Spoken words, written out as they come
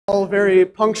all very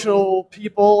punctual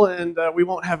people, and we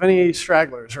won't have any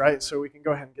stragglers, right? So we can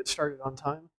go ahead and get started on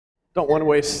time. Don't want to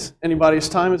waste anybody's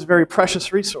time. It's a very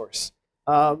precious resource.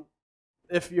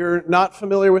 If you're not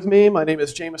familiar with me, my name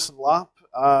is Jameson Lopp.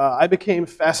 I became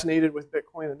fascinated with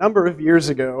Bitcoin a number of years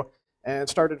ago and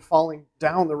started falling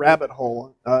down the rabbit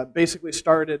hole. Basically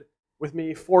started with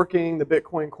me forking the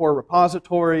Bitcoin core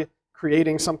repository,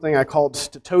 creating something I called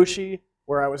Satoshi,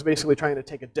 where I was basically trying to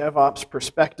take a DevOps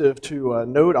perspective to a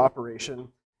node operation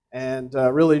and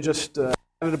really just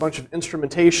added a bunch of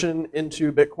instrumentation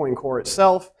into Bitcoin core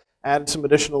itself, added some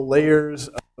additional layers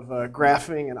of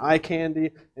graphing and eye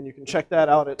candy, and you can check that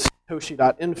out at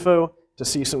satoshi.info to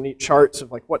see some neat charts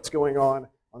of like what's going on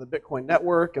the Bitcoin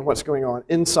network and what's going on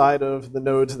inside of the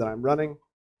nodes that I'm running.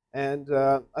 And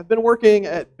I've been working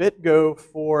at BitGo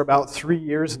for about 3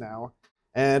 years now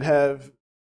and have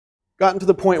gotten to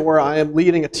the point where I am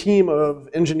leading a team of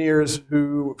engineers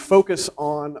who focus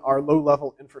on our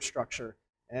low-level infrastructure.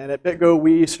 And at BitGo,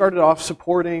 we started off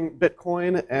supporting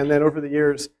Bitcoin, and then over the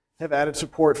years have added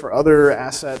support for other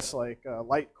assets like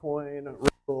Litecoin,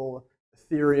 Ripple,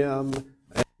 Ethereum,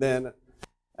 and then,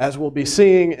 as we'll be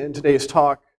seeing in today's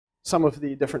talk, some of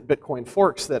the different Bitcoin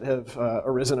forks that have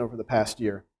arisen over the past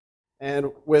year.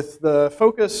 And with the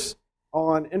focus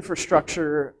on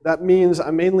infrastructure, that means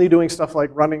I'm mainly doing stuff like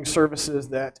running services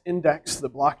that index the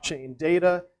blockchain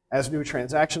data as new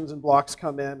transactions and blocks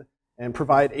come in and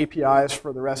provide APIs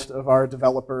for the rest of our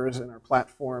developers and our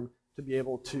platform to be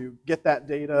able to get that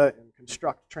data and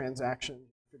construct transactions,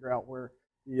 figure out where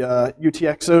the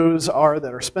UTXOs are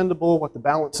that are spendable, what the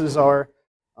balances are.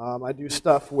 I do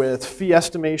stuff with fee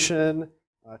estimation,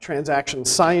 transaction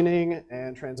signing,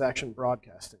 and transaction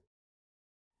broadcasting.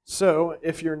 So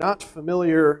if you're not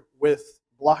familiar with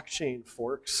blockchain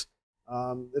forks,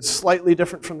 it's slightly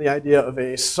different from the idea of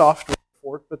a software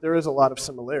fork, but there is a lot of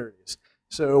similarities.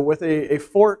 So with a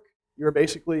fork, you're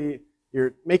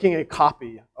making a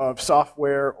copy of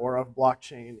software or of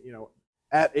blockchain,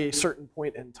 at a certain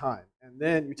point in time. And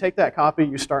then you take that copy,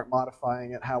 you start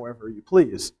modifying it however you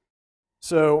please.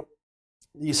 So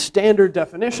the standard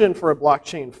definition for a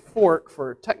blockchain fork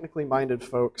for technically minded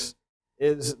folks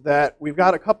is that we've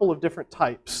got a couple of different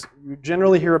types. You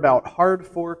generally hear about hard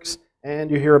forks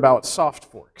and you hear about soft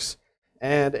forks.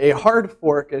 And a hard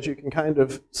fork, as you can kind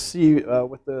of see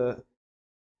with the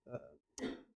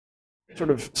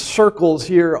sort of circles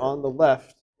here on the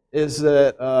left, is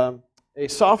that a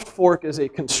soft fork is a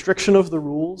constriction of the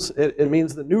rules. It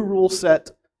means the new rule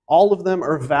set, all of them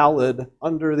are valid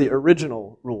under the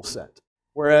original rule set.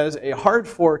 Whereas a hard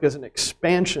fork is an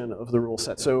expansion of the rule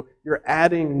set. So you're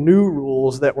adding new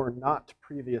rules that were not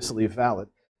previously valid.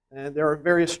 And there are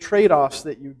various trade-offs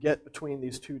that you get between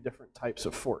these two different types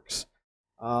of forks.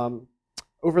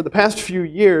 Over the past few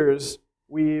years,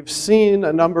 we've seen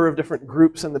a number of different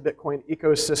groups in the Bitcoin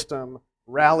ecosystem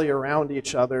rally around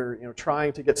each other,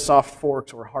 trying to get soft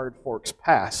forks or hard forks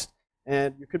passed.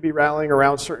 And you could be rallying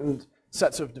around certain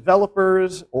sets of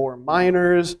developers or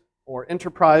miners or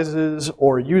enterprises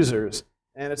or users.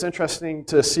 And it's interesting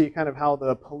to see kind of how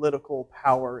the political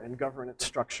power and governance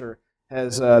structure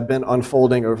has been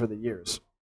unfolding over the years.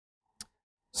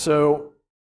 So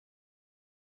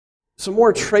some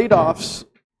more trade-offs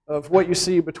of what you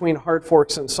see between hard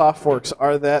forks and soft forks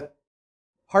are that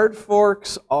hard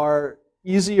forks are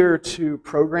easier to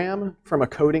program from a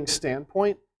coding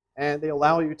standpoint, and they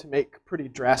allow you to make pretty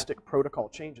drastic protocol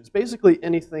changes, basically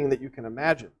anything that you can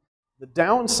imagine. The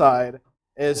downside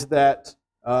is that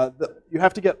you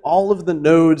have to get all of the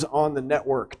nodes on the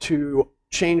network to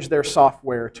change their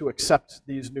software to accept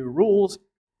these new rules.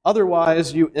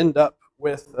 Otherwise, you end up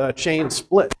with a chain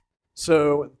split.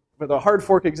 So with a hard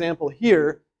fork example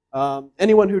here,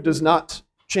 anyone who does not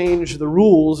change the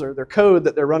rules or their code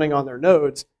that they're running on their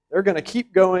nodes, they're going to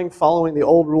keep going following the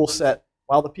old rule set,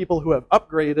 while the people who have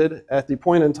upgraded at the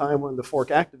point in time when the fork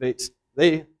activates,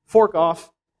 they fork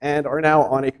off and are now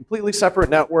on a completely separate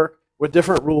network with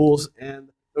different rules, and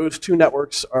those two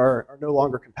networks are no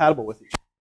longer compatible with each other.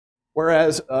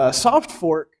 Whereas a soft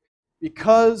fork,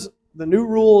 because the new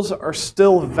rules are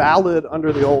still valid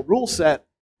under the old rule set,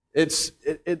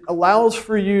 it allows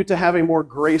for you to have a more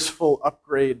graceful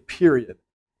upgrade period.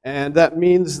 And that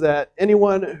means that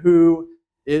anyone who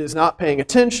is not paying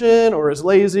attention or is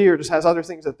lazy or just has other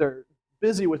things that they're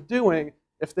busy with doing,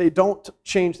 if they don't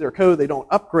change their code, they don't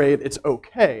upgrade, it's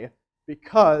okay,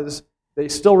 because they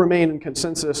still remain in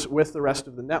consensus with the rest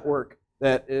of the network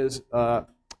that is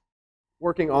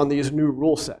working on these new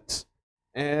rule sets.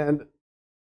 And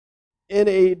in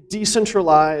a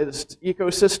decentralized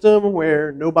ecosystem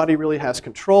where nobody really has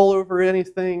control over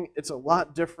anything, it's a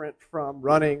lot different from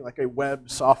running like a web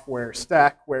software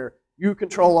stack where you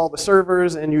control all the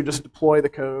servers and you just deploy the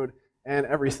code and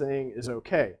everything is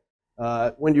okay.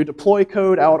 When you deploy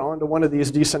code out onto one of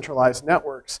these decentralized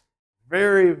networks,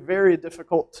 very, very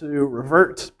difficult to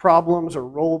revert problems or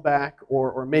roll back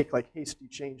or make like hasty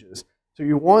changes. So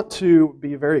you want to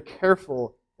be very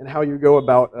careful in how you go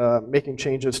about making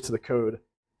changes to the code,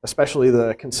 especially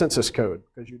the consensus code,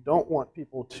 because you don't want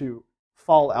people to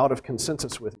fall out of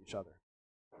consensus with each other.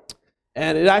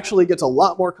 And it actually gets a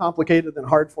lot more complicated than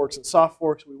hard forks and soft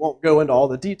forks. We won't go into all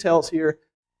the details here.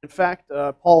 In fact,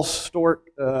 Paul Stork,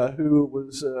 who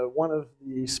was one of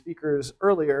the speakers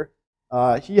earlier,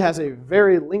 he has a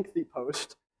very lengthy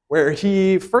post where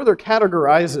he further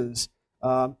categorizes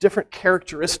different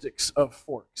characteristics of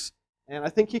forks. And I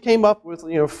think he came up with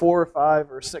 4 or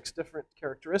 5 or 6 different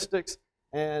characteristics.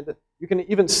 And you can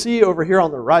even see over here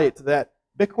on the right that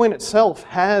Bitcoin itself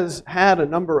has had a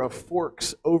number of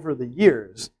forks over the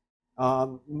years.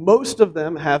 Most of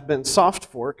them have been soft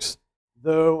forks,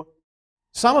 though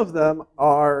some of them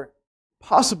are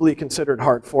possibly considered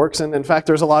hard forks. And in fact,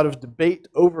 there's a lot of debate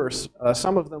over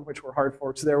some of them which were hard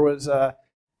forks. There was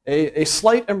a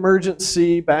slight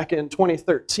emergency back in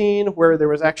 2013 where there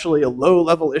was actually a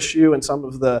low-level issue in some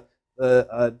of the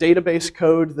database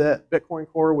code that Bitcoin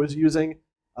Core was using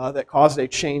that caused a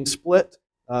chain split.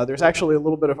 There's actually a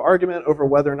little bit of argument over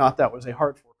whether or not that was a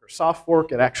hard fork or soft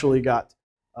fork. It actually got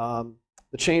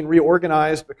the chain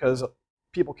reorganized because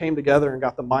people came together and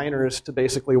got the miners to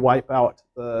basically wipe out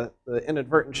the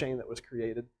inadvertent chain that was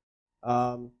created.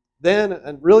 Then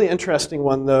a really interesting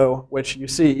one, though, which you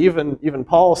see even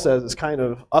Paul says is kind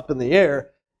of up in the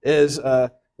air, is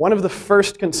one of the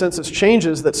first consensus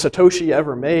changes that Satoshi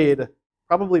ever made,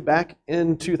 probably back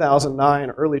in 2009,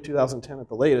 early 2010 at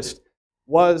the latest,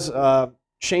 was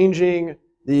changing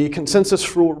the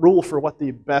consensus rule for what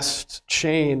the best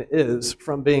chain is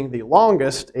from being the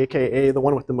longest, aka the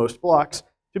one with the most blocks,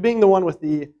 to being the one with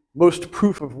the most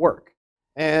proof of work.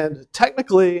 And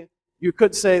technically, you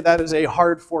could say that is a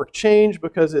hard fork change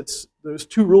because those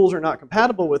two rules are not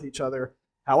compatible with each other.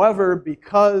 However,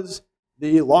 because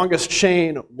the longest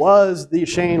chain was the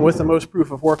chain with the most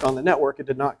proof of work on the network, it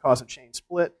did not cause a chain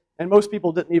split. And most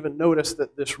people didn't even notice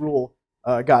that this rule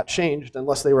got changed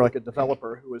unless they were like a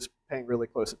developer who was paying really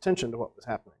close attention to what was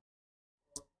happening.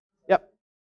 Yep.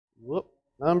 Whoop.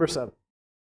 Number 7.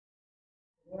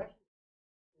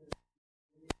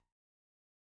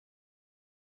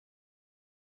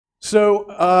 So,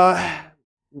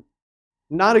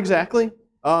 not exactly.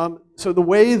 So the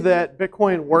way that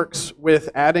Bitcoin works with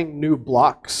adding new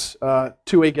blocks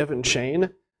to a given chain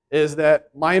is that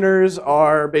miners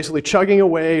are basically chugging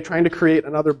away, trying to create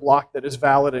another block that is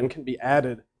valid and can be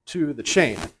added to the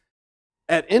chain.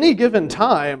 At any given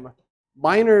time,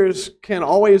 miners can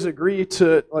always agree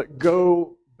to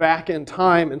go back in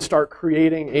time and start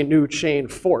creating a new chain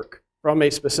fork from a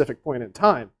specific point in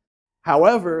time.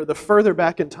 However, the further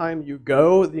back in time you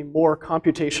go, the more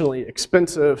computationally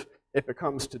expensive it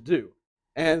becomes to do.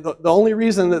 And the only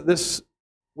reason that this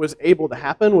was able to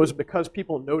happen was because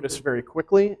people noticed very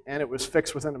quickly, and it was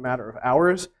fixed within a matter of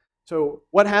hours. So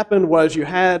what happened was you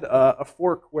had a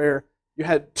fork where you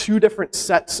had 2 different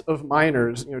sets of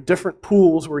miners, different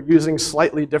pools were using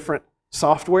slightly different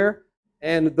software,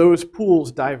 and those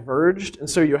pools diverged. And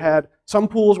so you had some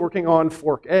pools working on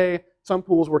fork A, some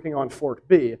pools working on fork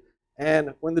B.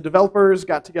 And when the developers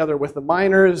got together with the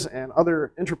miners and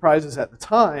other enterprises at the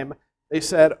time, they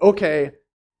said, okay,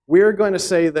 we're going to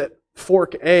say that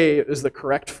fork A is the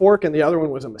correct fork and the other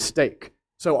one was a mistake.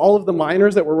 So all of the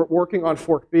miners that were working on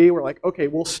fork B were like, okay,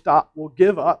 we'll stop, we'll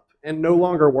give up and no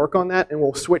longer work on that, and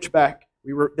we'll switch back.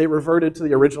 They reverted to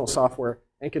the original software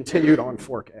and continued on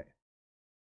fork A.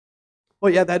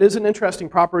 Well, yeah, that is an interesting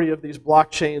property of these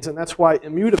blockchains, and that's why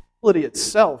immutability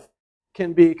itself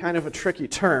can be kind of a tricky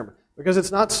term. Because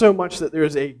it's not so much that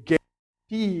there's a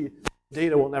guarantee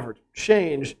data will never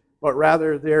change, but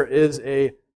rather there is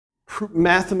a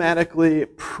mathematically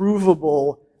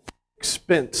provable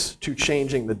expense to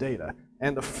changing the data.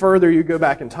 And the further you go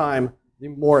back in time, the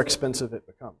more expensive it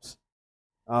becomes.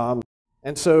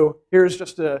 And so here's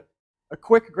just a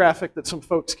quick graphic that some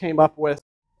folks came up with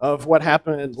of what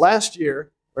happened last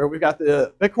year, where we got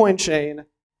the Bitcoin chain,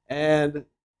 and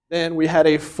then we had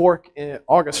a fork in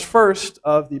August 1st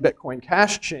of the Bitcoin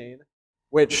Cash chain,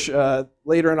 which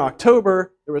later in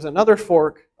October, there was another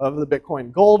fork of the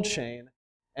Bitcoin Gold chain.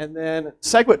 And then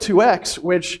SegWit2x,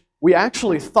 which we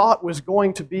actually thought was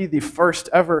going to be the first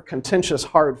ever contentious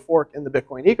hard fork in the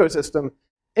Bitcoin ecosystem,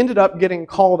 ended up getting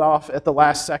called off at the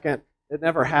last second. It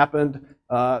never happened.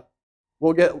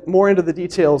 We'll get more into the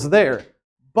details there.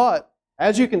 But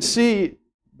as you can see,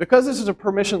 because this is a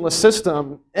permissionless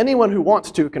system, anyone who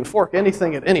wants to can fork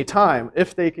anything at any time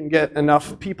if they can get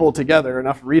enough people together,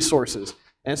 enough resources.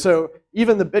 And so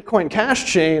even the Bitcoin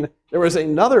Cash chain, there was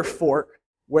another fork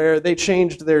where they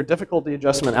changed their difficulty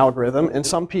adjustment algorithm, and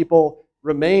some people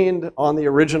remained on the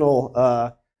original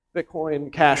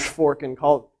Bitcoin Cash fork and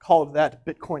called that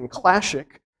Bitcoin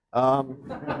Classic. I'm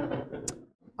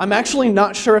actually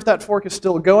not sure if that fork is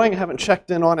still going. I haven't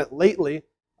checked in on it lately.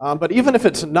 But even if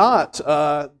it's not,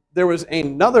 there was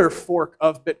another fork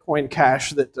of Bitcoin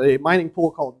Cash that a mining pool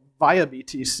called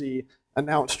ViaBTC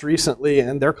announced recently,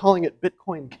 and they're calling it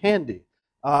Bitcoin Candy.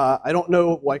 I don't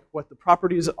know what the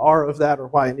properties are of that or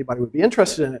why anybody would be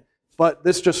interested in it, but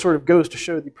this just sort of goes to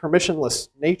show the permissionless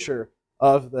nature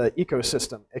of the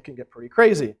ecosystem. It can get pretty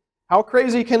crazy. How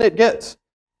crazy can it get?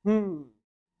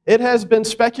 It has been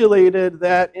speculated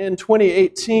that in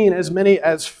 2018, as many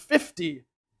as 50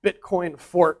 Bitcoin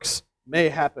forks may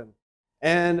happen.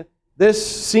 And this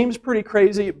seems pretty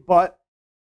crazy, but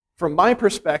from my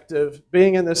perspective,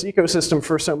 being in this ecosystem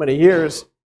for so many years,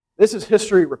 this is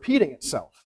history repeating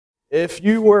itself. If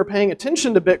you were paying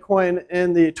attention to Bitcoin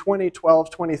in the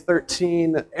 2012,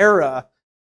 2013 era,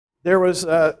 there was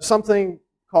something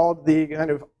called the kind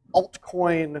of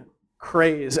altcoin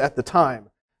craze at the time,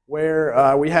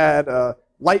 where we had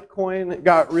Litecoin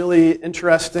got really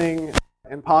interesting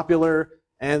and popular,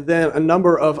 and then a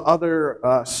number of other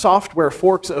software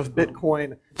forks of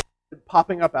Bitcoin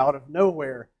popping up out of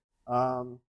nowhere.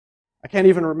 I can't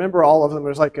even remember all of them.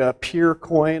 There's like a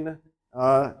Peercoin,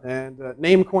 and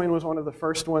Namecoin was one of the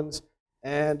first ones.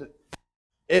 And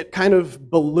it kind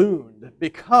of ballooned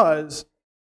because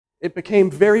it became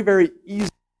very, very easy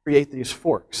to create these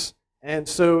forks. And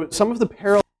so some of the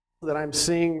parallels that I'm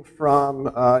seeing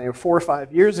from 4 or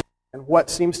 5 years ago and what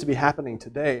seems to be happening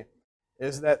today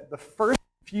is that the first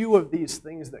few of these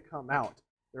things that come out,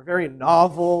 they're very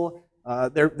novel.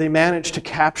 They manage to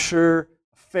capture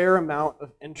a fair amount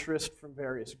of interest from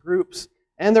various groups,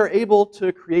 and they're able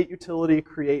to create utility,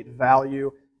 create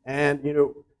value, and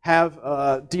have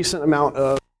a decent amount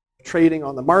of trading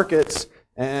on the markets,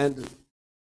 and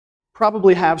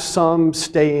probably have some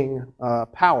staying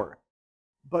power.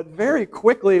 But very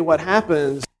quickly, what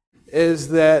happens is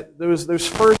that those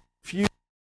first few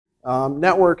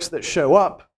networks that show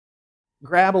up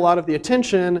grab a lot of the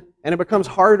attention, and it becomes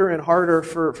harder and harder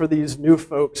for these new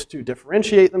folks to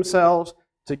differentiate themselves,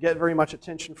 to get very much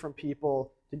attention from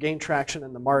people, to gain traction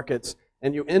in the markets,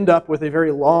 and you end up with a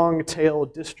very long tail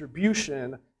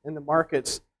distribution in the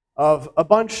markets of a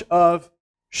bunch of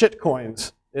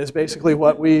shitcoins, is basically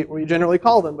what we generally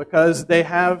call them, because they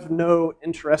have no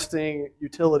interesting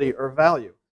utility or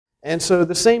value. And so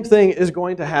the same thing is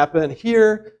going to happen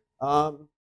here.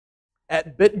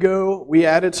 At BitGo, we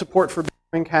added support for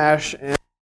Bitcoin Cash, and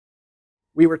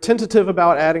we were tentative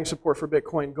about adding support for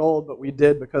Bitcoin Gold, but we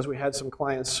did because we had some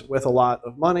clients with a lot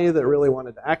of money that really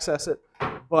wanted to access it.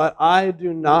 But I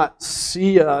do not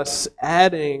see us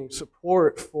adding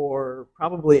support for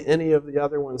probably any of the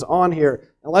other ones on here,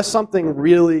 unless something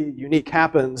really unique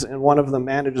happens and one of them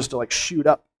manages to shoot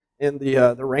up in the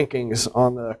rankings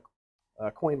on the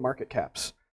coin market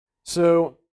caps.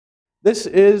 So this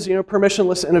is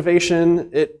permissionless innovation.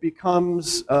 It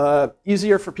becomes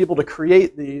easier for people to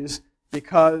create these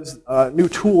because new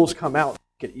tools come out to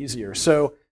make it easier.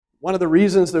 So one of the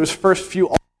reasons those first few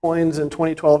altcoins in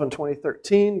 2012 and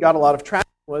 2013 got a lot of traction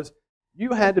was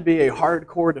you had to be a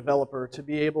hardcore developer to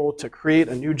be able to create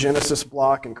a new Genesis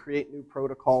block and create new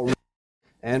protocol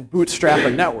and bootstrap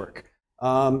a network.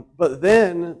 But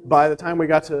then by the time we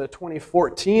got to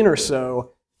 2014 or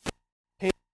so,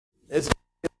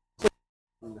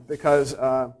 because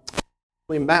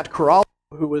Matt Corral,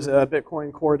 who was a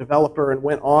Bitcoin Core developer and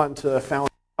went on to found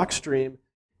Blockstream,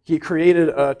 he created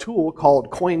a tool called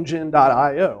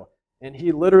CoinGen.io. And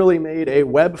he literally made a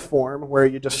web form where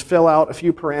you just fill out a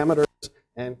few parameters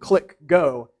and click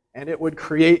go, and it would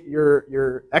create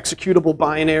your executable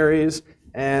binaries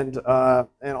and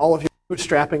all of your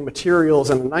bootstrapping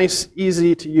materials in a nice,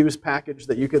 easy-to-use package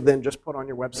that you could then just put on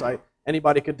your website.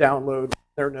 Anybody could download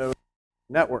their node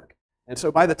network. And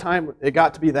so by the time it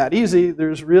got to be that easy,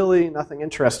 there's really nothing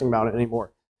interesting about it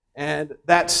anymore. And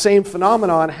that same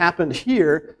phenomenon happened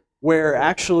here, where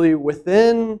actually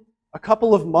within a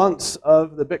couple of months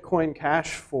of the Bitcoin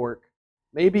Cash fork,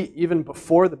 maybe even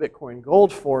before the Bitcoin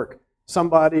Gold fork,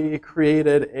 somebody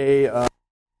created a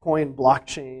coin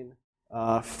blockchain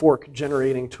fork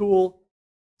generating tool.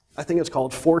 I think it's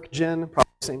called ForkGen,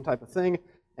 probably the same type of thing.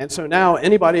 And so now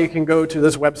anybody can go to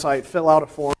this website, fill out a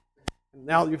form, and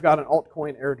now you've got an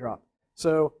altcoin airdrop.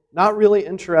 So not really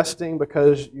interesting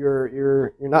because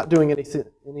you're not doing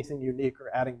anything unique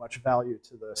or adding much value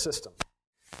to the system.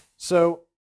 So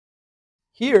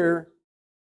here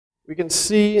we can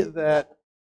see that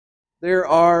there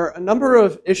are a number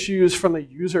of issues from a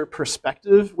user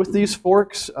perspective with these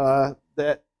forks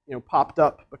that popped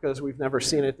up because we've never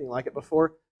seen anything like it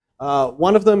before.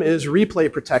 One of them is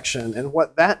replay protection, and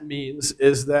what that means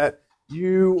is that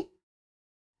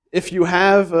if you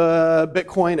have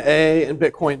Bitcoin A and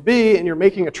Bitcoin B and you're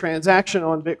making a transaction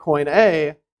on Bitcoin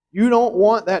A, you don't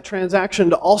want that transaction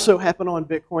to also happen on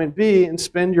Bitcoin B and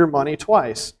spend your money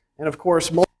twice. And of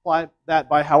course, multiply that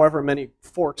by however many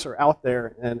forks are out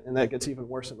there, and that gets even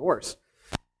worse and worse.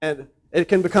 And it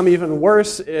can become even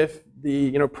worse if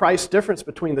the price difference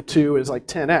between the two is like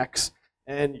 10x,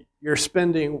 and you're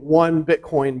spending one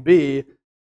Bitcoin B,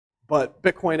 but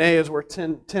Bitcoin A is worth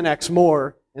 10x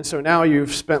more, and so now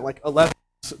you've spent like 11x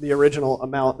the original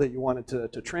amount that you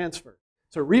wanted to transfer.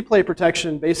 So replay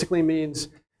protection basically means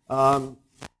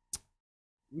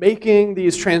making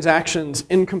these transactions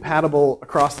incompatible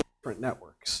across the different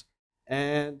networks.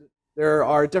 And there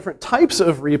are different types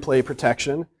of replay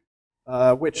protection,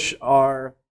 which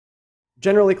are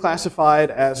generally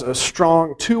classified as a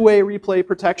strong two-way replay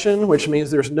protection, which means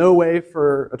there's no way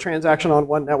for a transaction on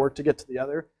one network to get to the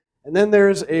other. And then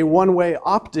there's a one-way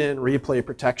opt-in replay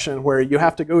protection where you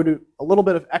have to go to a little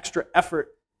bit of extra effort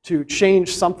to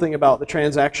change something about the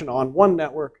transaction on one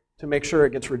network to make sure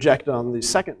it gets rejected on the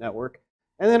second network.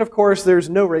 And then, of course, there's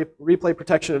no replay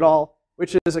protection at all,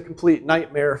 which is a complete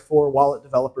nightmare for wallet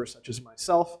developers such as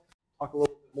myself. I'll talk a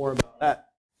little bit more about that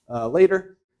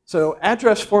later. So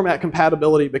address format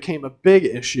compatibility became a big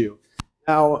issue.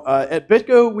 Now, at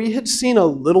BitGo, we had seen a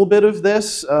little bit of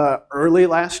this early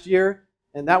last year,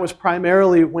 and that was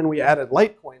primarily when we added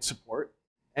Litecoin support.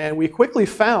 And we quickly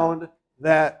found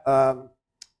that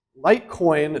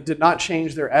Litecoin did not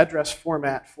change their address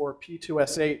format for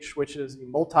P2SH, which is the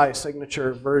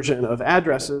multi-signature version of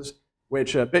addresses,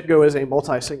 which BitGo is a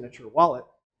multi-signature wallet.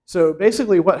 So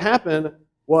basically what happened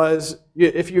was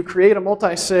if you create a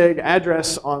multi-sig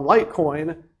address on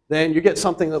Litecoin, then you get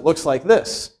something that looks like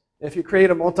this. If you create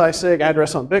a multi-sig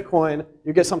address on Bitcoin,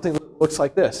 you get something that looks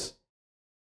like this.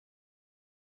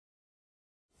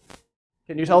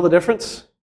 Can you tell the difference?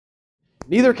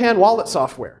 Neither can wallet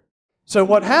software. So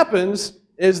what happens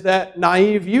is that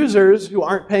naive users who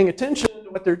aren't paying attention to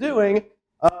what they're doing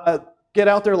get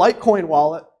out their Litecoin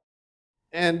wallet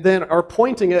and then are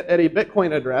pointing it at a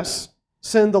Bitcoin address,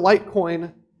 send the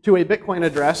Litecoin to a Bitcoin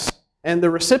address, and the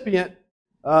recipient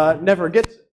never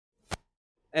gets it.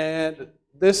 And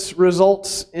this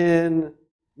results in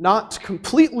not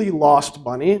completely lost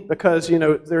money because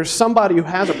there's somebody who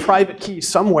has a private key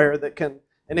somewhere that can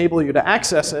enable you to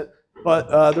access it,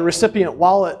 but the recipient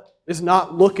wallet is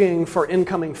not looking for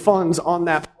incoming funds on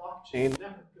that blockchain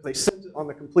network because they sent it on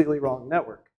the completely wrong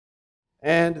network.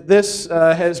 And this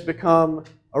has become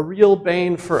a real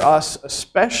bane for us,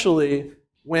 especially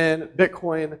when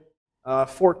Bitcoin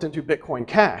forked into Bitcoin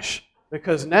Cash,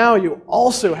 because now you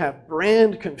also have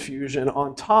brand confusion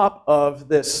on top of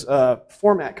this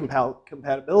format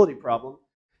compatibility problem.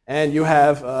 And you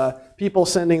have people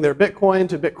sending their Bitcoin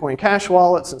to Bitcoin Cash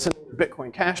wallets and sending their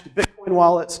Bitcoin Cash to Bitcoin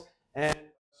wallets, and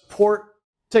support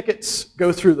tickets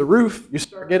go through the roof. You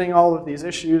start getting all of these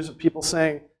issues of people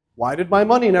saying, why did my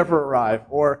money never arrive?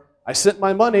 Or I sent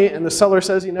my money and the seller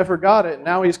says he never got it, and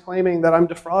now he's claiming that I'm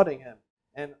defrauding him.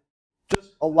 And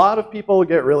just a lot of people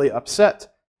get really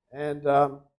upset. And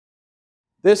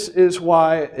this is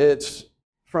why it's,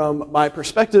 from my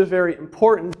perspective, very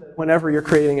important that whenever you're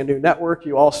creating a new network,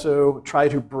 you also try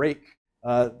to break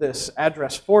this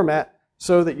address format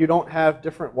so that you don't have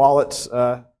different wallets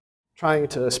trying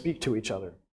to speak to each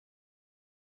other.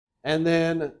 And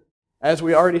then, as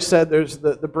we already said, there's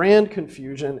the brand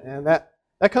confusion, and that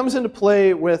comes into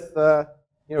play with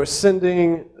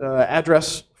sending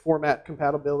address format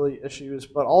compatibility issues,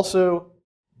 but also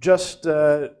just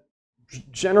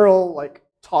general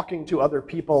talking to other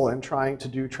people and trying to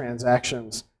do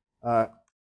transactions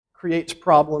creates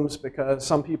problems because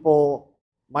some people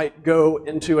might go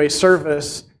into a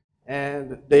service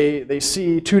and they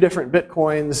see two different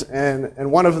Bitcoins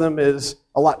and one of them is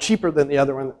a lot cheaper than the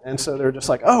other one, and so they're just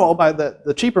like, oh, I'll buy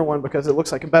the cheaper one because it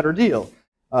looks like a better deal.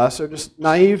 So just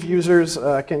naive users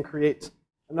can create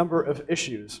a number of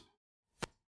issues.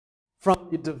 From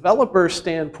the developer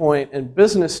standpoint and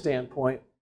business standpoint,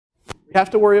 we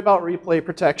have to worry about replay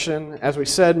protection, as we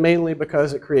said, mainly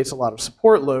because it creates a lot of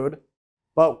support load.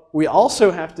 But we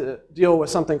also have to deal with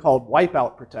something called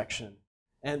wipeout protection.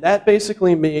 And that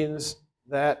basically means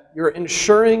that you're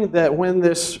ensuring that when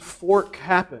this fork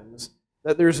happens,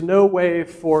 that there's no way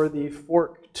for the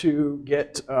fork to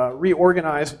get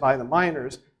reorganized by the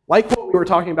miners, like what we were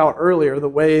talking about earlier, the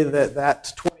way that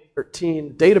that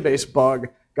 2013 database bug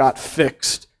got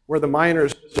fixed, where the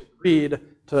miners just agreed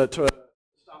to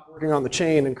stop working on the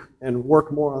chain and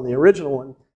work more on the original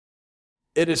one.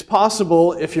 It is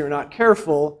possible, if you're not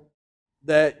careful,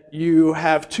 that you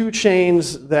have two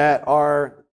chains that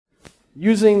are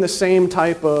using the same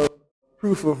type of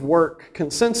proof of work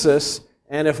consensus,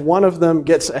 and if one of them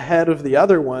gets ahead of the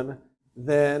other one,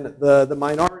 then the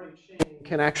minority chain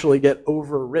can actually get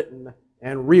overwritten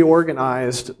and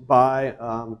reorganized by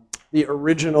the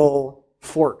original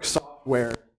fork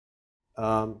software.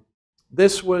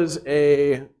 This was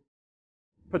a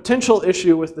potential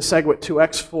issue with the SegWit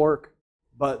 2x fork,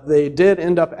 but they did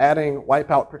end up adding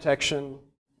wipeout protection.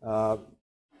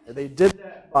 They did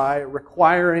that by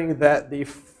requiring that the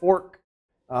fork,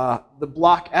 the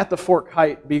block at the fork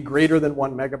height be greater than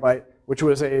 1 megabyte, which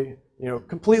was a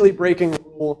completely breaking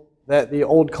rule that the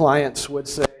old clients would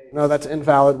say, no, that's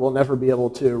invalid, we'll never be able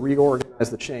to reorganize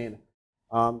the chain.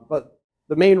 But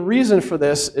the main reason for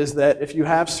this is that if you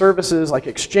have services like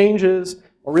exchanges,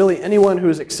 or really anyone who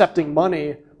is accepting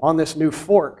money on this new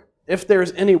fork, if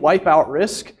there's any wipeout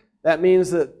risk, that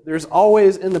means that there's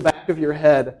always in the back of your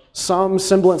head some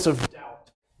semblance of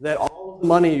doubt that all of the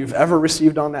money you've ever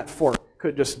received on that fork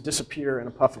could just disappear in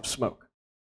a puff of smoke.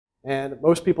 And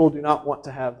most people do not want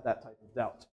to have that type of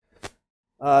doubt.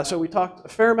 So we talked a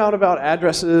fair amount about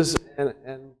addresses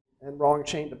and wrong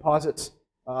chain deposits.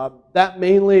 That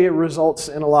mainly results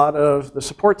in a lot of the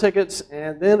support tickets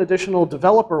and then additional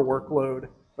developer workload,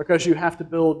 because you have to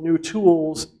build new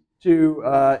tools to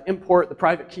import the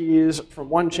private keys from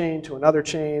one chain to another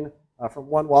chain, from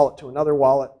one wallet to another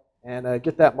wallet, and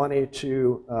get that money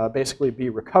to basically be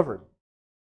recovered.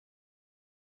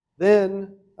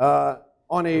 Then,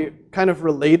 on a kind of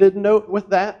related note with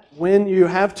that, when you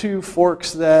have two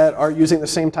forks that are using the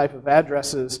same type of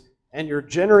addresses and you're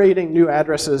generating new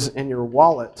addresses in your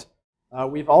wallet,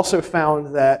 we've also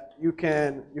found that you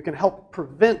can help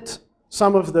prevent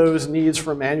some of those needs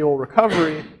for manual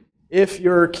recovery if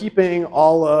you're keeping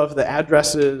all of the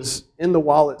addresses in the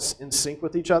wallets in sync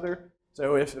with each other.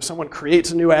 So if someone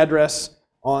creates a new address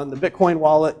on the Bitcoin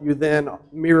wallet, you then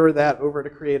mirror that over to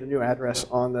create a new address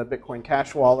on the Bitcoin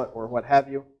Cash wallet or what have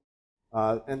you.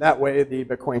 And that way the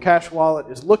Bitcoin Cash wallet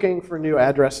is looking for new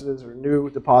addresses or new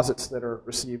deposits that are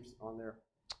received on there.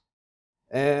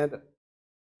 And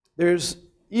there's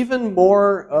even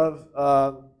more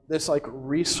of this like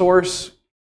resource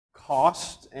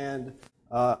cost and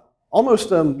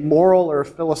almost a moral or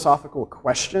philosophical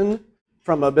question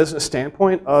from a business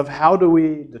standpoint of how do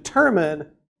we determine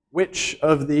which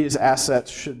of these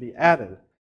assets should be added.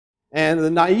 And the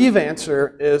naive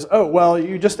answer is, oh, well,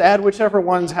 you just add whichever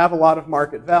ones have a lot of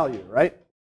market value, right?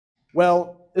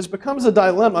 Well, this becomes a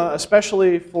dilemma,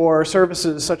 especially for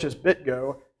services such as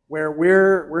BitGo, where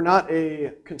we're not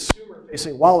a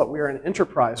consumer-facing wallet, we're an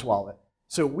enterprise wallet.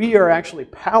 So we are actually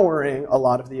powering a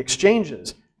lot of the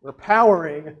exchanges. We're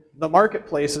powering the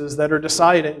marketplaces that are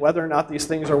deciding whether or not these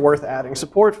things are worth adding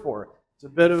support for. It's a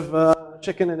bit of a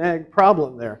chicken and egg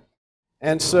problem there.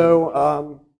 And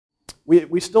so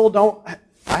we still don't,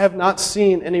 I have not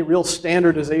seen any real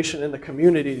standardization in the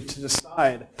community to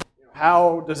decide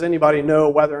how does anybody know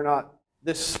whether or not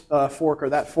this fork or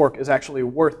that fork is actually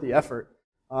worth the effort.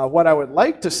 What I would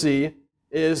like to see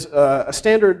is a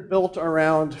standard built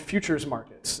around futures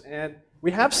markets. And we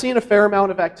have seen a fair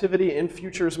amount of activity in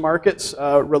futures markets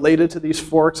related to these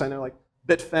forks. I know like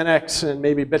Bitfinex and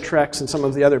maybe Bittrex and some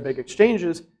of the other big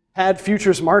exchanges had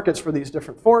futures markets for these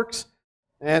different forks.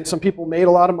 And some people made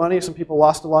a lot of money, some people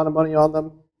lost a lot of money on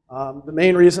them. The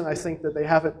main reason I think that they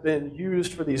haven't been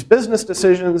used for these business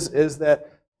decisions is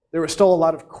that there was still a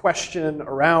lot of question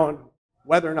around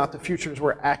whether or not the futures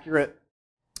were accurate,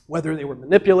 whether they were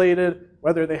manipulated,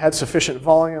 whether they had sufficient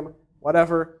volume,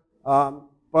 whatever.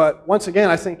 But once again,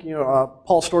 I think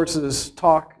Paul Stortz's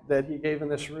talk that he gave in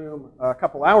this room a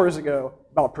couple hours ago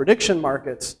about prediction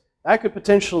markets, that could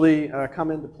potentially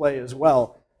come into play as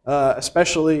well,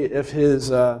 especially if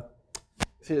his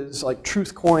like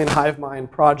TruthCoin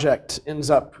HiveMind project ends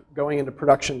up going into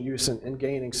production use and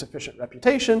gaining sufficient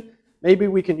reputation. Maybe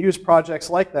we can use projects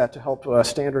like that to help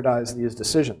standardize these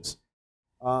decisions.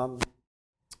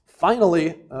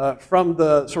 Finally, from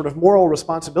the sort of moral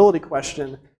responsibility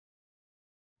question,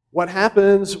 what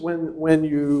happens when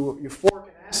you fork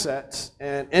an asset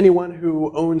and anyone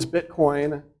who owns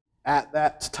Bitcoin at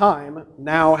that time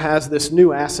now has this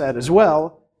new asset as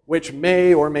well, which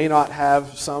may or may not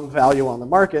have some value on the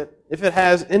market? If it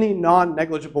has any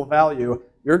non-negligible value,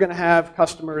 you're going to have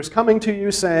customers coming to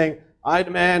you saying, I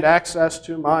demand access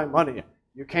to my money.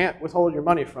 You can't withhold your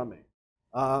money from me.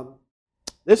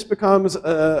 This becomes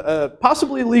a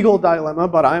possibly legal dilemma,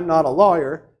 but I'm not a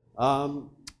lawyer.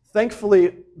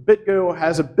 Thankfully, BitGo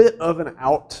has a bit of an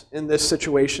out in this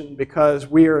situation because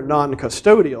we are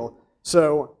non-custodial.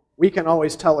 So we can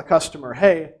always tell a customer,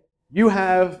 hey, you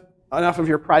have enough of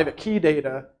your private key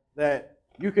data that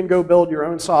you can go build your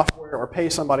own software or pay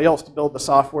somebody else to build the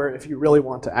software if you really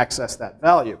want to access that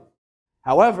value.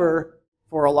 However,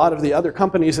 for a lot of the other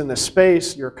companies in this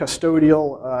space, your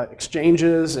custodial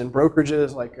exchanges and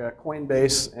brokerages like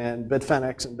Coinbase and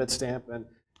Bitfinex and Bitstamp and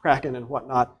Kraken and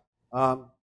whatnot,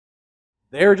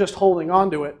 they're just holding on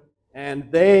to it,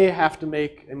 and they have to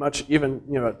make a much even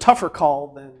tougher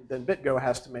call than BitGo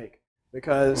has to make,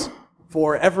 because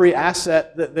for every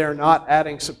asset that they're not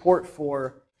adding support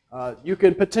for, you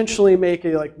could potentially make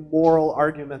a moral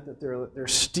argument that they're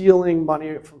stealing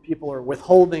money from people or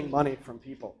withholding money from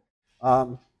people.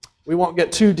 We won't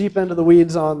get too deep into the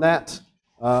weeds on that.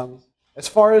 As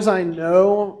far as I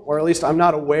know, or at least I'm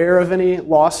not aware of any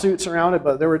lawsuits around it,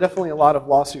 but there were definitely a lot of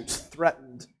lawsuits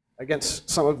threatened against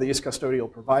some of these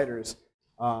custodial providers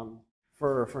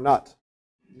for not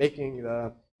making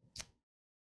the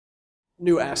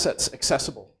new assets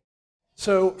accessible.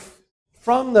 So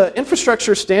from the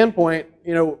infrastructure standpoint,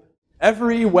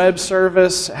 every web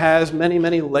service has many,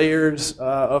 many layers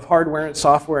of hardware and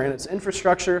software in its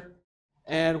infrastructure.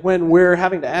 And when we're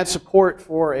having to add support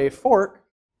for a fork,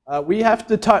 we have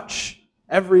to touch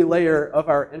every layer of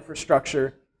our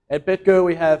infrastructure. At BitGo,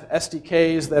 we have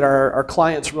SDKs that our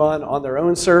clients run on their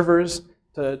own servers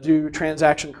to do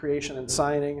transaction creation and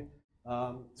signing.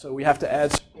 So we have to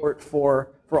add support for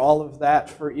all of that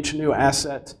for each new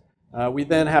asset. We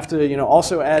then have to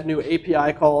also add new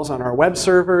API calls on our web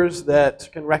servers that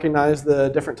can recognize the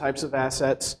different types of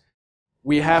assets.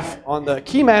 We have, on the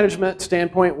key management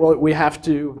standpoint, we have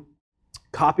to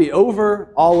copy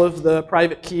over all of the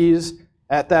private keys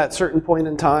at that certain point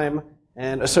in time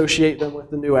and associate them with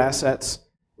the new assets.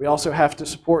 We also have to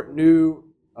support new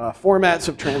formats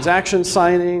of transaction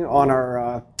signing on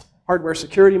our hardware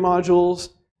security modules.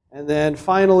 And then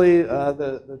finally,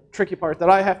 the tricky part that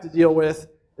I have to deal with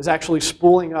is actually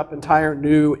spooling up entire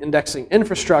new indexing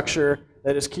infrastructure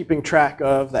that is keeping track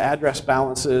of the address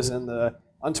balances and the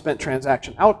unspent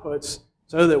transaction outputs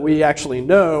so that we actually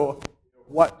know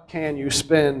what can you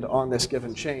spend on this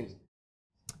given chain.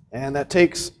 And that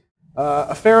takes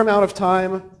a fair amount of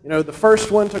time. The first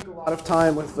one took a lot of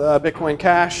time with Bitcoin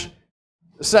Cash.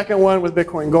 The second one with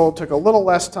Bitcoin Gold took a little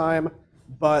less time,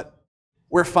 but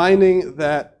we're finding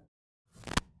that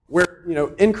we're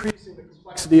increasing the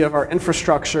complexity of our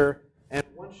infrastructure, and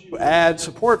once you add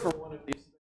support for one of these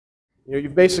things,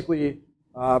 you've basically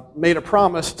made a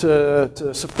promise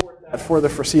to support that for the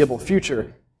foreseeable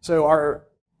future. So our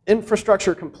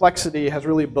infrastructure complexity has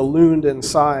really ballooned in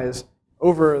size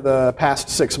over the past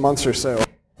 6 months or so.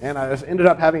 And I've ended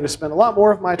up having to spend a lot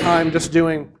more of my time just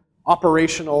doing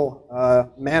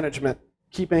operational management,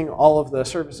 keeping all of the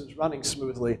services running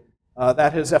smoothly.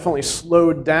 That has definitely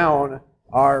slowed down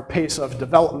our pace of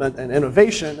development and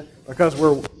innovation because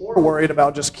we're more worried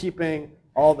about just keeping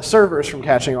all the servers from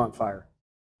catching on fire.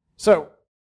 So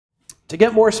to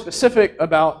get more specific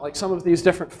about some of these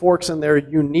different forks and their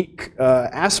unique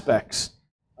aspects,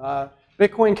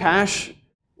 Bitcoin Cash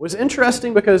was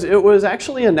interesting because it was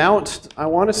actually announced, I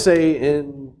want to say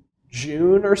in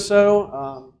June or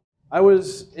so. I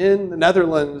was in the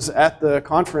Netherlands at the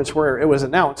conference where it was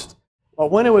announced. But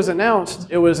when it was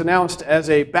announced as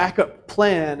a backup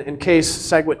plan in case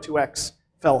SegWit 2x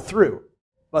fell through.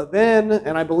 But then,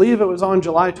 and I believe it was on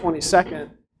July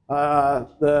 22nd,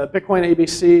 the Bitcoin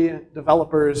ABC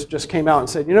developers just came out and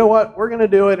said, you know what, we're going to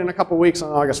do it in a couple weeks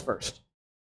on August 1st.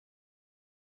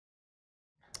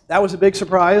 That was a big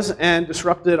surprise and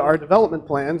disrupted our development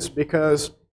plans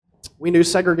because we knew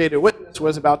segregated witness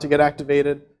was about to get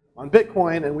activated on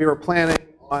Bitcoin, and we were planning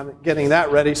on getting that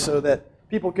ready so that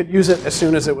people could use it as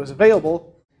soon as it was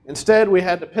available. Instead, we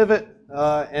had to pivot,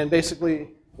 and basically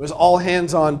it was all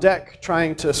hands on deck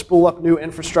trying to spool up new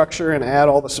infrastructure and add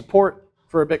all the support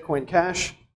for a Bitcoin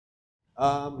Cash.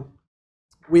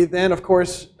 We then, of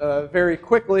course, very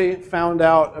quickly found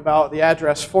out about the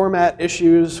address format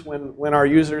issues when our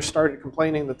users started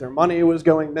complaining that their money was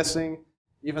going missing,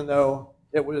 even though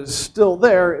it was still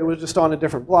there, it was just on a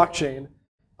different blockchain.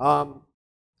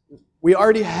 We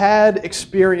already had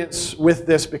experience with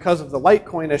this because of the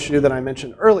Litecoin issue that I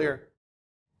mentioned earlier,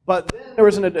 but then there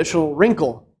was an additional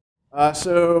wrinkle.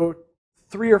 So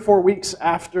 3 or 4 weeks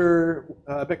after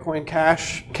Bitcoin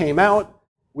Cash came out,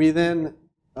 we then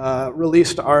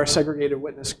released our segregated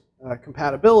witness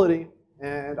compatibility,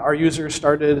 and our users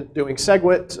started doing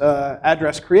SegWit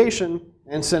address creation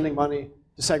and sending money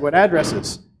to SegWit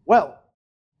addresses. Well,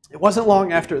 it wasn't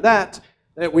long after that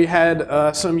that we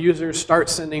had some users start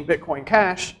sending Bitcoin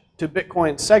Cash to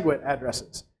Bitcoin SegWit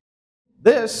addresses.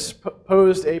 This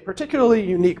posed a particularly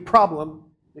unique problem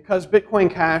because Bitcoin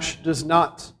Cash does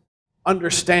not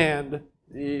understand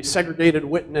the segregated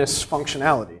witness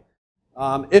functionality.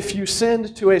 If you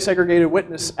send to a segregated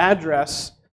witness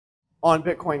address on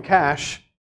Bitcoin Cash,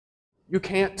 you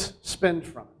can't spend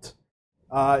from it.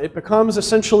 It becomes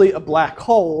essentially a black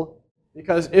hole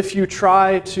because if you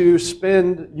try to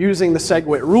spend using the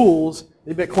SegWit rules,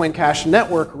 the Bitcoin Cash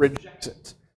network rejects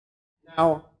it.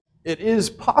 Now, it is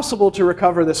possible to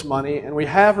recover this money, and we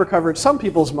have recovered some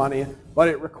people's money, but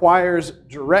it requires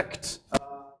direct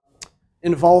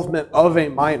involvement of a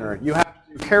miner. You have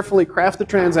to carefully craft the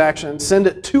transaction, send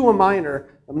it to a miner.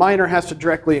 The miner has to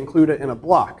directly include it in a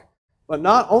block. But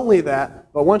not only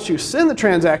that, but once you send the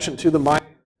transaction to the miner,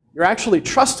 you're actually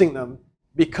trusting them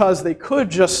because they could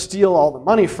just steal all the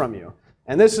money from you.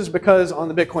 And this is because on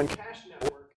the Bitcoin Cash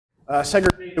network,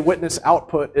 segregated witness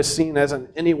output is seen as an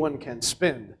anyone can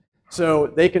spend. So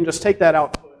they can just take that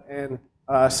output and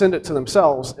send it to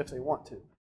themselves if they want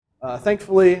to.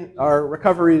 Thankfully, our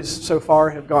recoveries so far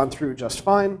have gone through just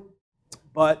fine,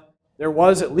 but there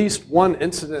was at least one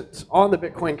incident on the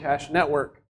Bitcoin Cash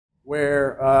network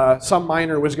where some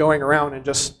miner was going around and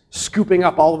just scooping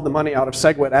up all of the money out of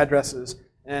SegWit addresses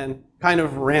and kind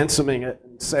of ransoming it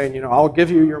and saying, you know, I'll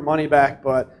give you your money back,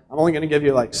 but I'm only going to give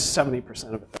you like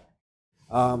 70% of it back.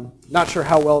 Not sure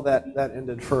how well that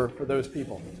ended for those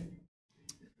people.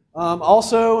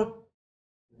 Also,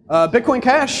 Bitcoin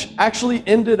Cash actually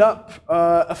ended up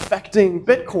affecting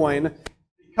Bitcoin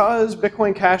because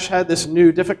Bitcoin Cash had this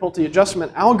new difficulty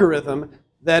adjustment algorithm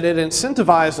that it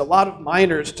incentivized a lot of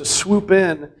miners to swoop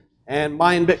in and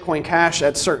mine Bitcoin Cash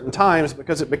at certain times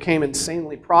because it became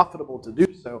insanely profitable to do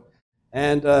so.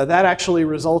 And that actually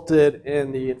resulted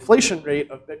in the inflation rate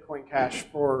of Bitcoin Cash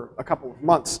for a couple of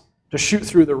months to shoot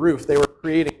through the roof. They were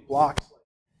creating blocks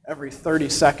every 30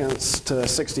 seconds to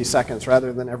 60 seconds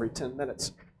rather than every 10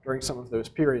 minutes during some of those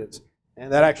periods.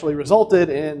 And that actually resulted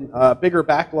in bigger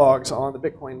backlogs on the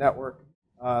Bitcoin network.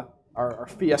 Our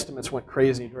fee estimates went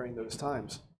crazy during those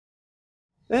times.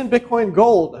 Then Bitcoin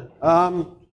Gold.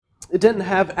 It didn't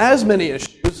have as many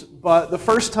issues, but the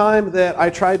first time that I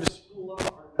tried to spool up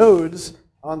our nodes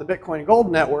on the Bitcoin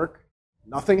Gold network,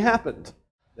 nothing happened.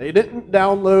 They didn't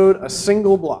download a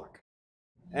single block.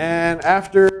 And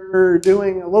after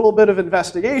doing a little bit of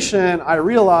investigation, I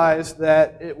realized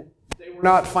that they were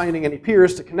not finding any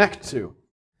peers to connect to.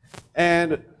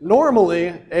 And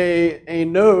normally, a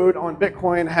node on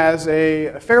Bitcoin has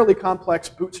a fairly complex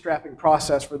bootstrapping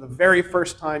process for the very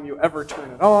first time you ever turn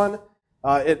it on.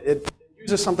 It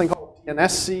uses something called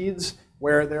DNS seeds,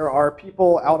 where there are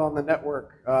people out on the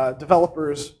network,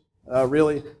 developers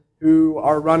really, who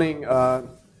are running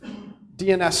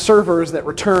DNS servers that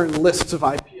return lists of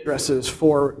IP addresses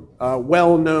for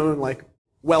well-known, like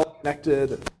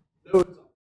well-connected nodes.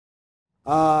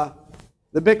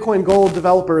 The Bitcoin Gold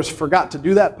developers forgot to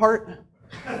do that part.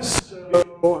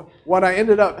 So what I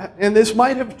ended up, and this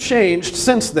might have changed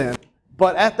since then,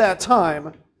 but at that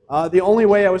time, the only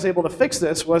way I was able to fix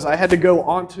this was I had to go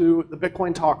onto the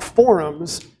Bitcoin Talk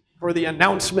forums for the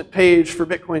announcement page for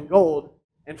Bitcoin Gold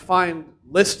and find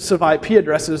lists of IP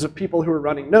addresses of people who are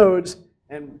running nodes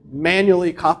and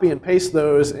manually copy and paste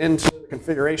those into the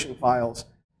configuration files.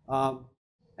 And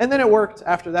then it worked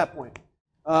after that point.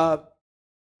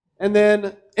 And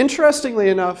then, interestingly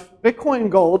enough, Bitcoin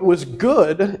Gold was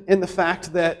good in the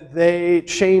fact that they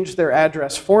changed their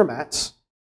address formats.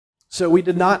 So we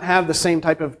did not have the same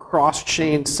type of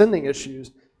cross-chain sending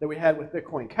issues that we had with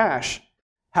Bitcoin Cash.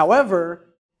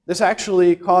 However, this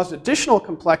actually caused additional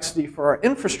complexity for our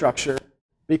infrastructure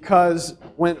because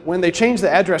when they changed the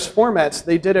address formats,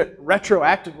 they did it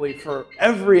retroactively for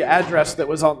every address that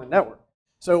was on the network.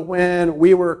 So when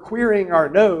we were querying our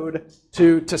node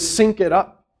to sync it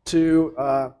up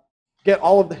to get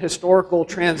all of the historical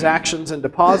transactions and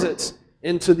deposits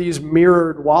into these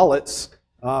mirrored wallets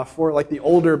for like the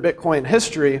older Bitcoin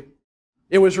history,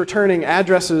 it was returning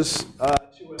addresses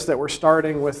to us that were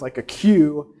starting with like a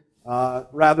Q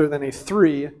rather than a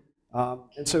 3.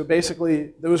 And so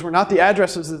basically, those were not the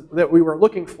addresses that we were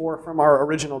looking for from our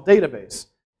original database.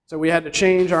 So we had to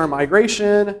change our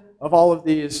migration of all of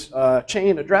these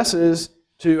chain addresses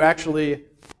to actually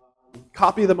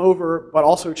copy them over, but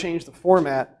also change the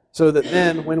format so that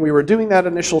then when we were doing that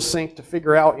initial sync to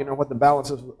figure out, you know, what the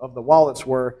balances of the wallets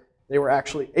were, they were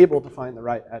actually able to find the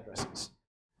right addresses.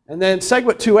 And then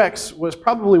SegWit2x was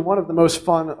probably one of the most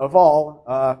fun of all,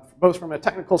 both from a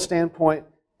technical standpoint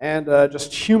and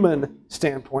just human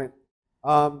standpoint.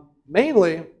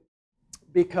 Mainly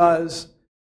because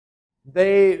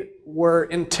they were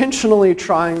intentionally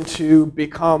trying to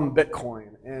become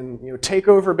Bitcoin and take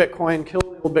over Bitcoin, kill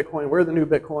the old Bitcoin, we're the new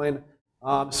Bitcoin.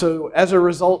 So as a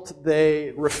result,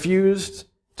 they refused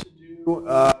to do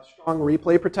strong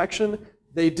replay protection.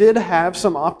 They did have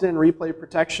some opt-in replay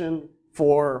protection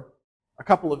for a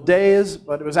couple of days,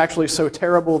 but it was actually so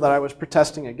terrible that I was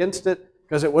protesting against it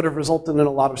because it would have resulted in a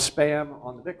lot of spam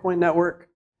on the Bitcoin network.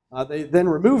 They then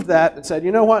removed that and said,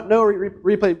 you know what, no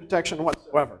replay protection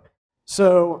whatsoever.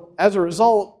 So as a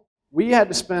result, we had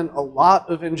to spend a lot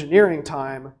of engineering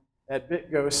time at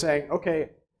BitGo saying, okay,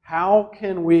 how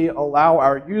can we allow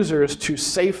our users to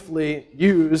safely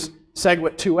use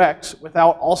SegWit2x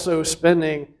without also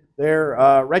spending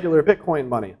their regular Bitcoin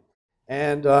money?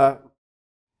 And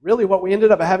really what we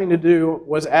ended up having to do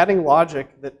was adding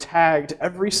logic that tagged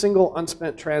every single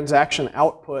unspent transaction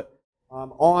output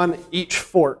on each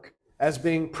fork as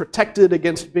being protected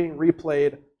against being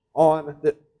replayed on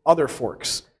the other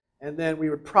forks. And then we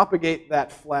would propagate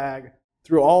that flag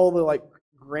through all the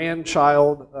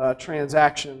grandchild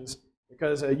transactions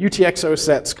because UTXO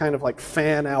sets kind of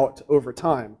fan out over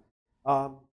time.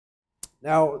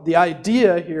 Now the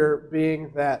idea here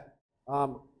being that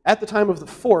at the time of the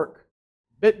fork,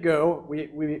 BitGo,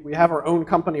 we have our own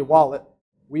company wallet.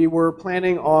 We were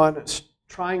planning on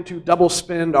trying to double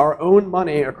spend our own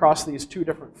money across these two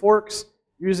different forks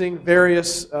using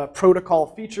various protocol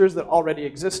features that already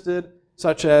existed,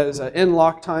 such as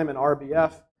in-lock time and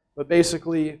RBF, but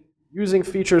basically using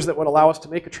features that would allow us to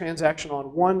make a transaction on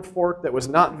one fork that was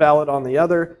not valid on the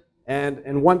other,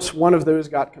 and once one of those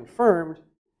got confirmed,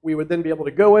 we would then be able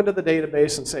to go into the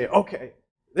database and say, okay,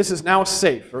 this is now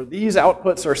safe, or these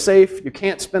outputs are safe, you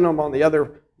can't spend them on the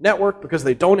other network because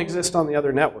they don't exist on the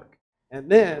other network.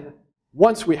 And then,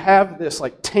 once we have this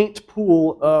taint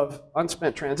pool of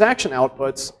unspent transaction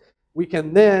outputs, we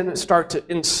can then start to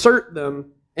insert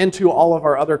them into all of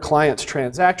our other clients'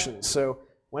 transactions. So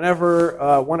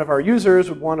whenever one of our users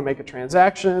would want to make a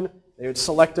transaction, they would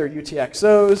select their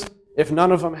UTXOs. If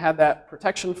none of them had that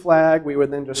protection flag, we would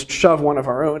then just shove one of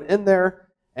our own in there,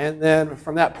 and then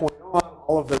from that point on,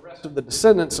 all of the rest of the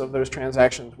descendants of those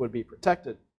transactions would be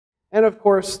protected. And of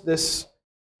course, this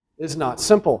is not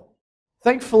simple.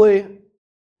 Thankfully,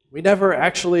 we never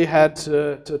actually had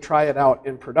to try it out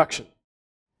in production.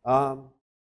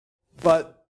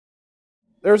 But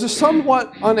there's a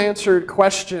somewhat unanswered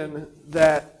question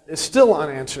that is still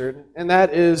unanswered, and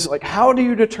that is, how do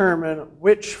you determine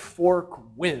which fork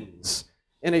wins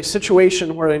in a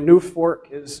situation where a new fork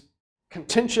is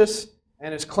contentious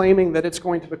and is claiming that it's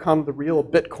going to become the real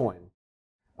Bitcoin?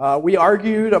 We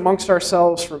argued amongst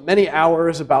ourselves for many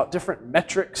hours about different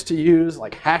metrics to use,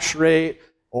 like hash rate,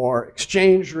 or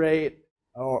exchange rate,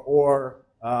 or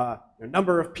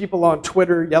number of people on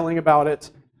Twitter yelling about it.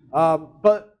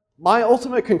 But my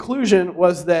ultimate conclusion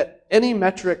was that any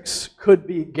metrics could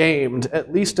be gamed,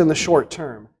 at least in the short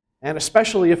term. And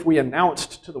especially if we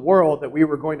announced to the world that we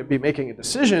were going to be making a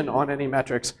decision on any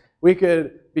metrics, we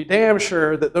could be damn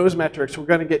sure that those metrics were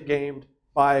going to get gamed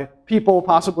by people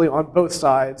possibly on both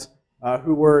sides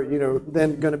who were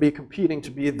then going to be competing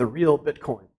to be the real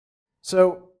Bitcoin.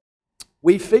 So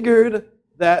we figured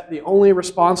that the only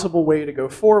responsible way to go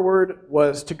forward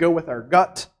was to go with our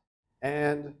gut,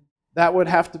 and that would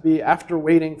have to be after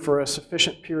waiting for a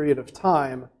sufficient period of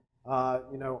time.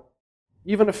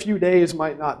 Even a few days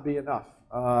might not be enough.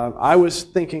 I was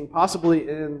thinking possibly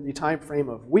in the time frame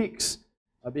of weeks,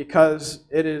 because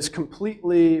it is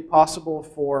completely possible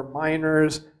for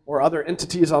miners or other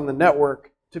entities on the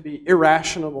network to be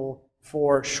irrational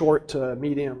for short to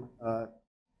medium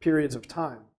periods of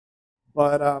time.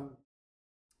 But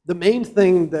the main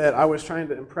thing that I was trying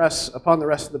to impress upon the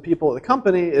rest of the people at the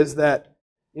company is that,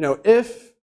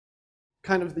 if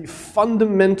kind of the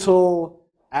fundamental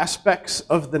aspects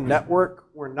of the network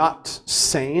were not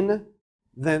sane,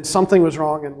 then something was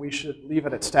wrong and we should leave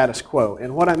it at status quo.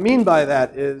 And what I mean by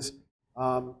that is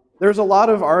there's a lot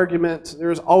of argument,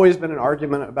 there's always been an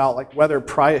argument about whether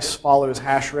price follows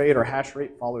hash rate or hash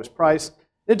rate follows price.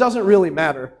 It doesn't really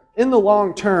matter. In the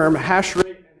long term, hash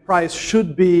rate and price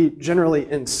should be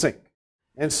generally in sync.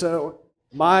 And so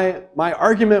my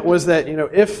argument was that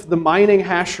if the mining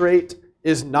hash rate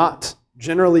is not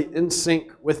generally in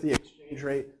sync with the exchange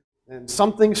rate, then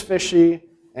something's fishy,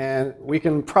 and we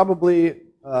can probably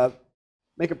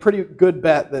make a pretty good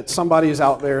bet that somebody's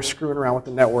out there screwing around with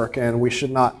the network, and we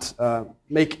should not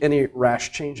make any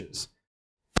rash changes.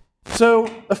 So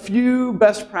a few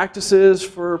best practices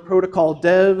for protocol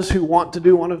devs who want to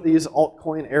do one of these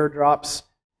altcoin airdrops.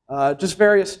 Just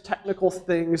various technical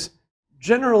things.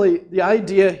 Generally, the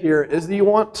idea here is that you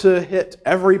want to hit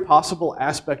every possible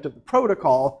aspect of the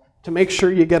protocol to make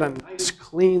sure you get a nice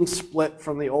clean split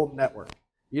from the old network.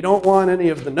 You don't want any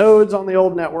of the nodes on the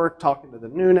old network talking to the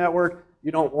new network.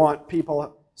 You don't want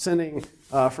people sending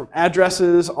from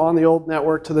addresses on the old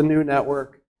network to the new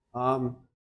network.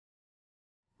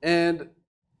 And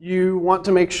you want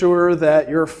to make sure that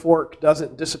your fork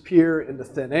doesn't disappear into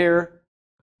thin air.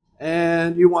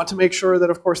 And you want to make sure that,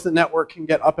 of course, the network can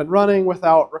get up and running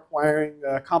without requiring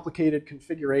complicated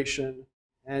configuration.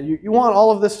 And you want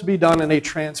all of this to be done in a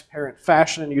transparent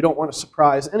fashion. You don't want to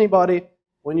surprise anybody.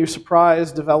 When you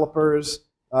surprise developers,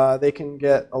 they can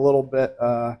get a little bit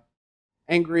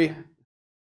angry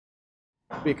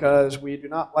because we do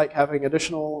not like having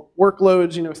additional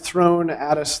workloads, thrown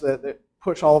at us that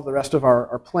push all of the rest of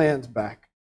our plans back.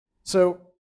 So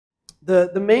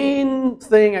the main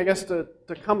thing, I guess, to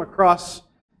come across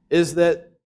is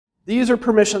that these are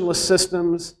permissionless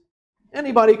systems.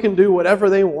 Anybody can do whatever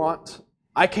they want.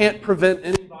 I can't prevent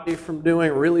anybody from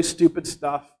doing really stupid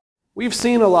stuff. We've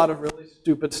seen a lot of really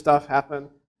stupid stuff happen.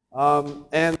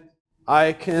 And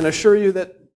I can assure you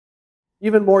that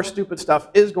even more stupid stuff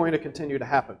is going to continue to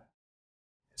happen.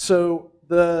 So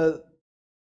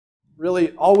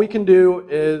really, all we can do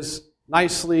is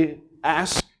nicely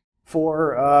ask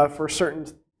for certain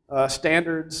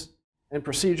standards and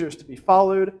procedures to be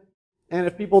followed. And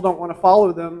if people don't want to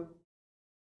follow them,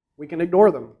 we can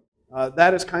ignore them.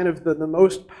 That is kind of the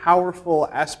most powerful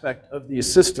aspect of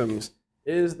these systems,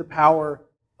 is the power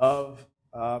of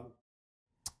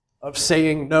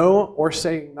saying no or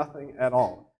saying nothing at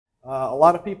all. A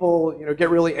lot of people get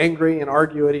really angry and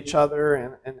argue at each other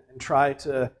and try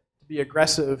to be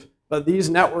aggressive. But these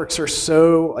networks are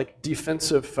so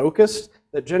defensive focused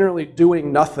that generally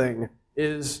doing nothing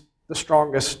is the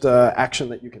strongest action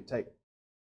that you can take.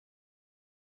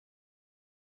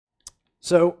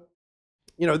 So,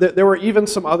 there were even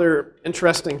some other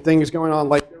interesting things going on.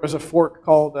 Like there was a fork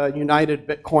called United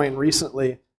Bitcoin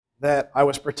recently that I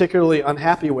was particularly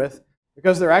unhappy with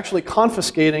because they're actually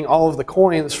confiscating all of the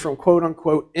coins from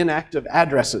quote-unquote inactive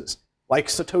addresses, like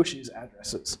Satoshi's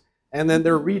addresses. And then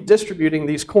they're redistributing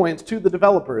these coins to the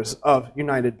developers of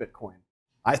United Bitcoin.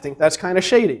 I think that's kind of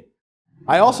shady.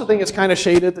 I also think it's kind of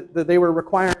shady that they were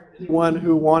requiring anyone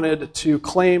who wanted to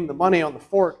claim the money on the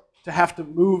fork to have to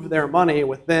move their money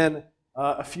within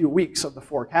a few weeks of the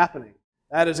fork happening.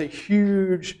 That is a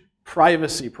huge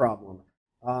privacy problem.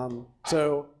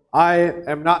 So I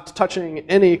am not touching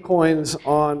any coins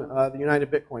on the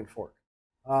United Bitcoin fork.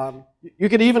 You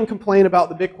could even complain about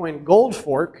the Bitcoin Gold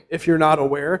fork if you're not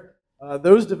aware.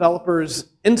 Those developers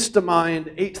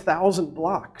insta-mined 8,000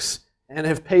 blocks and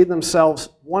have paid themselves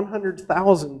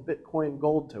 100,000 Bitcoin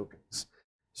Gold tokens.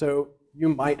 So you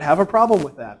might have a problem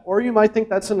with that. Or you might think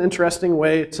that's an interesting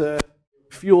way to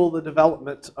fuel the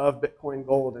development of Bitcoin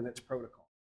Gold and its protocol.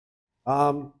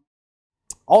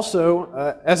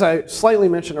 Also, as I slightly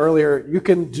mentioned earlier, you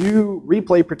can do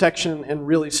replay protection in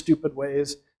really stupid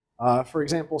ways. For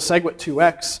example,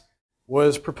 SegWit2x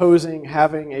was proposing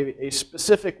having a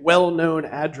specific well-known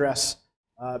address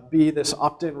be this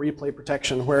opt-in replay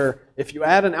protection where if you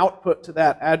add an output to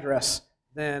that address,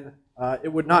 then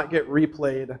it would not get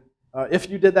replayed. If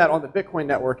you did that on the Bitcoin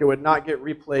network, it would not get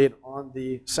replayed on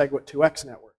the SegWit2x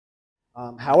network.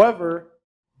 However,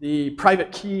 the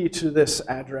private key to this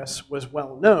address was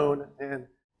well known, and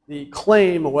the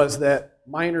claim was that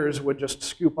miners would just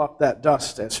scoop up that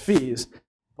dust as fees.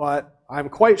 But I'm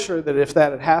quite sure that if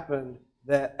that had happened,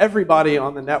 that everybody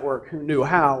on the network who knew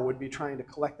how would be trying to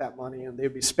collect that money, and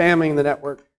they'd be spamming the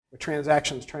network with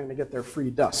transactions trying to get their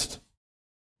free dust.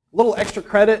 A little extra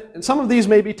credit, and some of these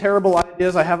may be terrible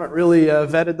ideas. I haven't really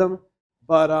vetted them.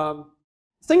 But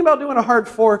the thing about doing a hard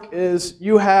fork is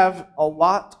you have a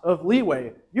lot of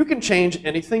leeway. You can change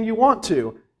anything you want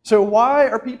to. So why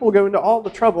are people going to all the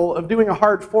trouble of doing a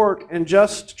hard fork and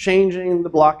just changing the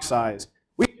block size?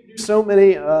 We can do so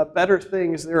many better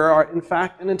things. There are, in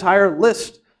fact, an entire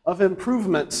list of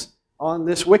improvements on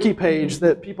this wiki page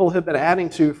that people have been adding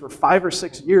to for 5 or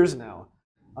 6 years now.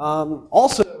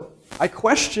 Also, I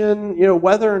question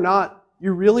whether or not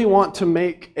you really want to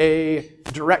make a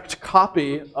direct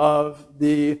copy of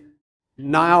the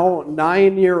now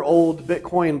 9-year-old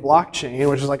Bitcoin blockchain,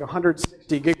 which is like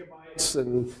 160 gigabytes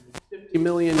and 50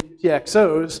 million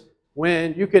UTXOs,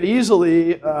 when you could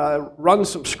easily run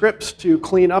some scripts to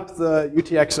clean up the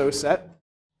UTXO set,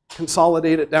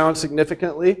 consolidate it down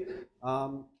significantly,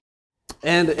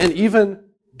 and even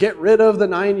get rid of the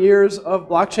 9 years of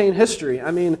blockchain history.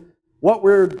 I mean, what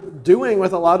we're doing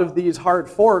with a lot of these hard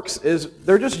forks is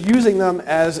they're just using them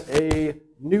as a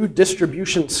new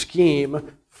distribution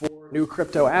scheme for new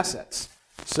crypto assets.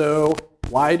 So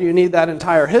why do you need that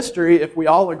entire history if we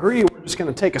all agree we're just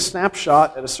going to take a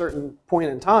snapshot at a certain point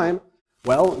in time?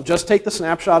 Well, just take the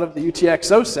snapshot of the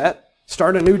UTXO set,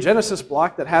 start a new Genesis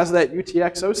block that has that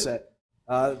UTXO set.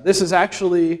 This is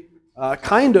actually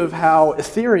kind of how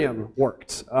Ethereum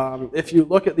worked. If you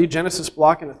look at the Genesis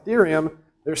block in Ethereum,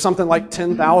 there's something like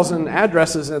 10,000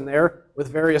 addresses in there with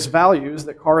various values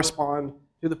that correspond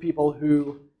to the people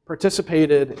who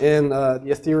participated in the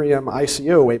Ethereum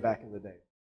ICO way back in the day.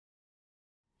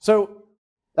 So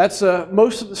that's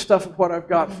most of the stuff of what I've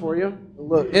got for you.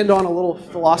 We'll end on a little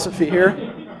philosophy here,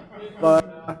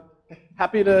 but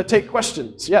happy to take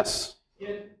questions. Yes?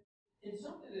 It's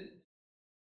something that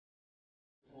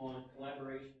on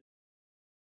collaboration,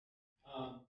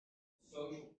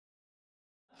 social,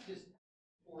 just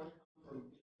from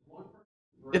one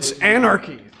person. It's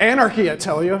anarchy. Anarchy, I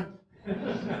tell you. So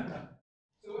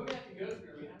what we have to go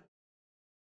through, we have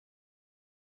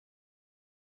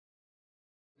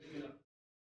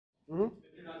Mm-hmm.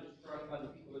 if you're not just struck by the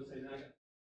people that say that.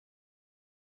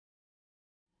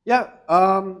 Yeah,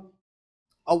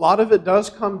 a lot of it does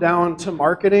come down to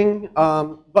marketing,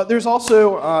 but there's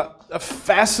also a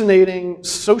fascinating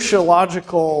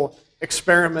sociological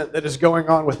experiment that is going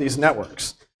on with these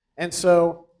networks. And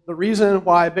so the reason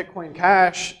why Bitcoin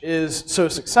Cash is so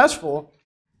successful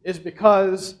is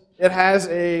because it has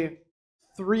a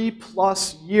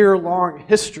 3+ year long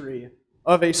history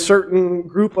of a certain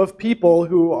group of people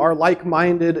who are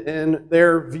like-minded in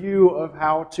their view of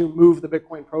how to move the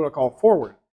Bitcoin protocol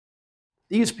forward.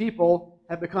 These people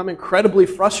have become incredibly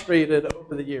frustrated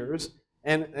over the years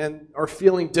and are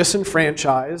feeling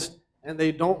disenfranchised, and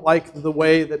they don't like the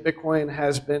way that Bitcoin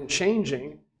has been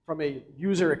changing from a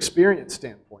user experience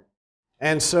standpoint.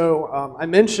 And so I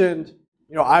mentioned,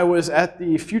 I was at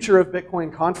the Future of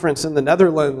Bitcoin conference in the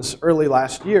Netherlands early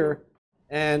last year,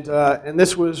 and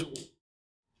this was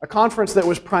a conference that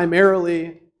was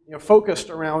primarily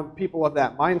focused around people of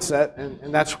that mindset,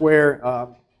 and that's where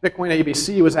Bitcoin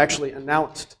ABC was actually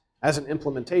announced as an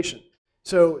implementation.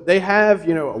 So they have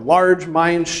a large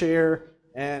mind share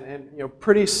and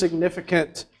pretty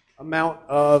significant amount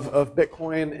of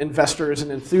Bitcoin investors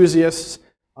and enthusiasts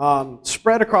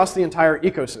spread across the entire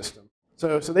ecosystem.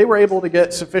 So they were able to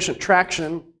get sufficient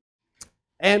traction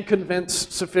and convince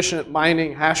sufficient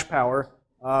mining hash power.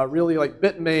 Really, like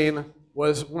Bitmain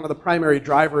was one of the primary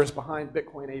drivers behind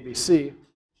Bitcoin ABC.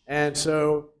 And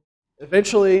so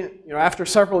eventually, after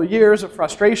several years of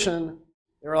frustration,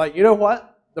 they were like, you know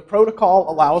what? The protocol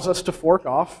allows us to fork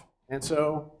off, and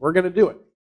so we're going to do it.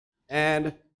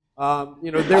 And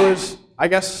there was, I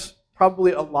guess,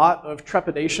 probably a lot of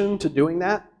trepidation to doing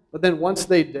that. But then once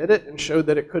they did it and showed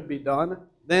that it could be done,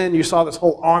 then you saw this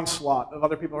whole onslaught of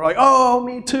other people who were like, oh,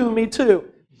 me too, me too.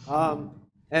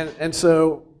 And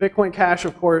so Bitcoin Cash,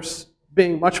 of course,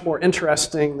 being much more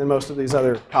interesting than most of these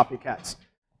other copycats.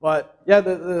 But yeah,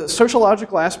 the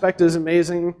sociological aspect is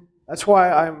amazing. That's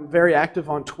why I'm very active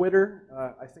on Twitter.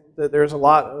 I think that there's a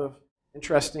lot of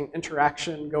interesting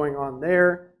interaction going on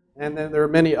there. And then there are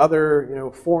many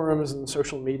other forums and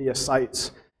social media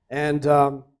sites. And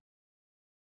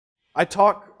I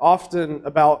talk often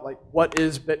about what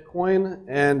is Bitcoin,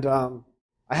 and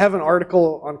I have an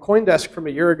article on CoinDesk from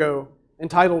a year ago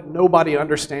entitled "Nobody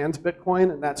Understands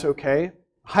Bitcoin, and That's Okay."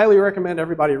 I highly recommend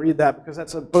everybody read that because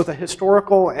that's both a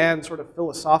historical and sort of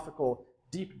philosophical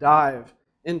deep dive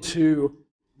into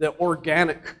the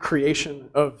organic creation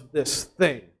of this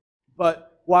thing.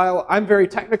 But while I'm very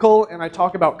technical and I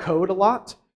talk about code a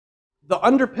lot, the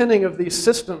underpinning of these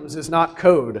systems is not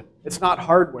code, it's not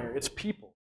hardware, it's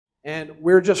people. And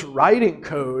we're just writing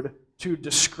code to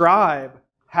describe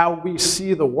how we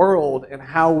see the world and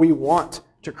how we want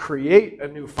to create a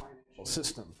new financial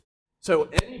system. So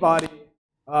anybody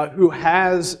who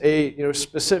has a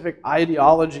specific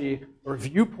ideology or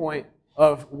viewpoint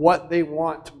of what they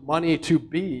want money to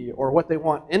be or what they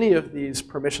want any of these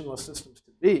permissionless systems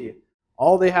to be,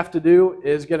 all they have to do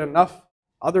is get enough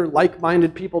other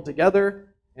like-minded people together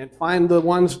and find the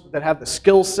ones that have the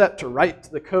skill set to write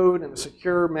the code in a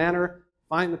secure manner,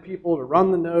 find the people to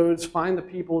run the nodes, find the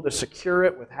people to secure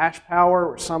it with hash power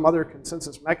or some other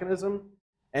consensus mechanism,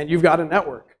 and you've got a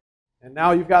network. And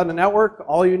now you've got a network,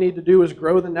 all you need to do is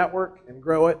grow the network and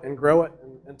grow it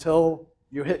until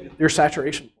you hit your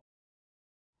saturation point.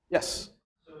 Yes?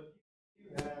 So if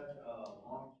you had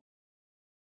long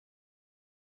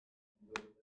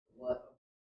what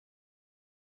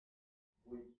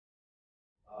would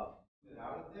get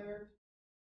out of there?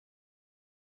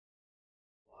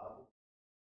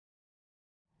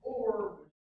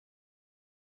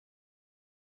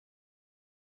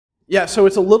 Yeah, so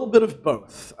it's a little bit of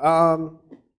both. I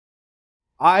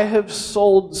have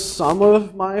sold some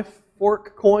of my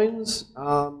fork coins,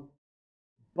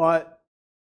 but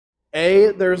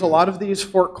there's a lot of these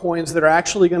fork coins that are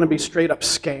actually going to be straight up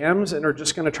scams and are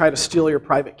just going to try to steal your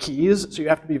private keys. So you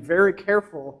have to be very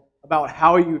careful about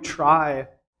how you try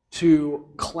to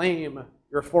claim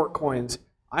your fork coins.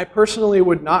 I personally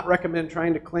would not recommend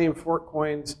trying to claim fork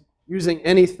coins using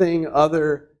anything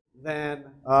other than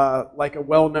like a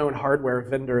well-known hardware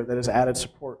vendor that has added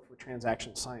support for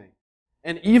transaction signing.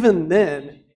 And even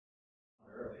then,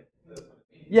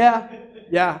 yeah,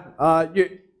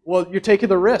 you're taking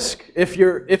the risk. If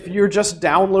you're just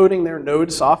downloading their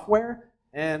Node software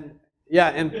and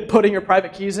putting your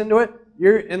private keys into it,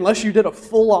 unless you did a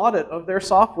full audit of their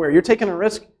software, you're taking a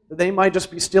risk that they might just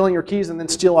be stealing your keys and then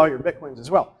steal all your Bitcoins as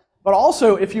well. But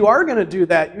also, if you are going to do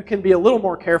that, you can be a little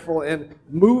more careful and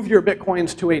move your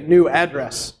Bitcoins to a new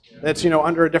address that's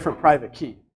under a different private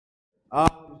key.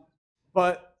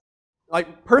 But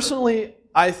like personally,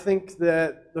 I think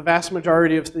that the vast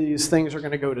majority of these things are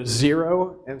going to go to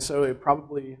zero, and so it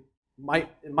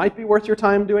might be worth your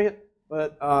time doing it.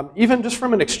 But even just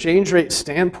from an exchange rate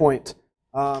standpoint,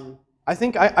 I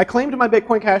think I claimed my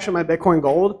Bitcoin Cash and my Bitcoin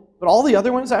Gold, but all the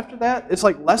other ones after that, it's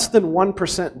like less than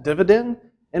 1% dividend.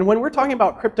 And when we're talking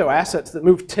about crypto assets that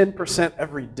move 10%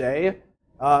 every day,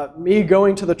 me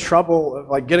going to the trouble of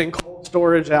like getting cold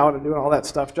storage out and doing all that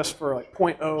stuff just for like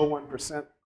 0.01%,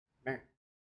 man.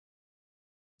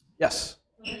 Yes?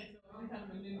 Okay, so I'm kind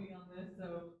of a newbie on this,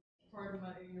 so pardon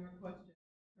my ignorant question.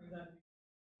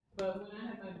 But when I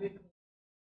had my Bitcoin,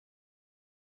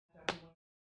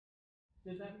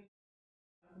 does that mean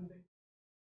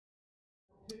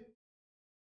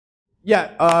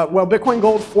Yeah, well, Bitcoin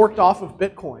Gold forked off of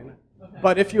Bitcoin. Okay.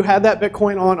 But if you had that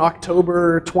Bitcoin on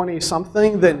October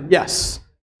 20-something, then yes.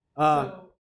 And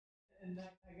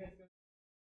that, I guess,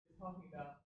 you're talking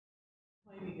about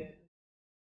claiming it.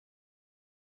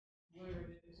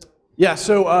 Yeah,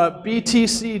 so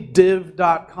btcdiv.com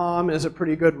is a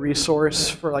pretty good resource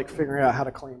for like figuring out how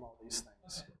to claim all these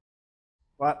things.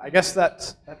 But I guess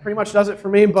that pretty much does it for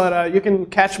me, but you can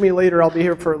catch me later. I'll be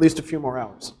here for at least a few more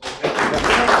hours.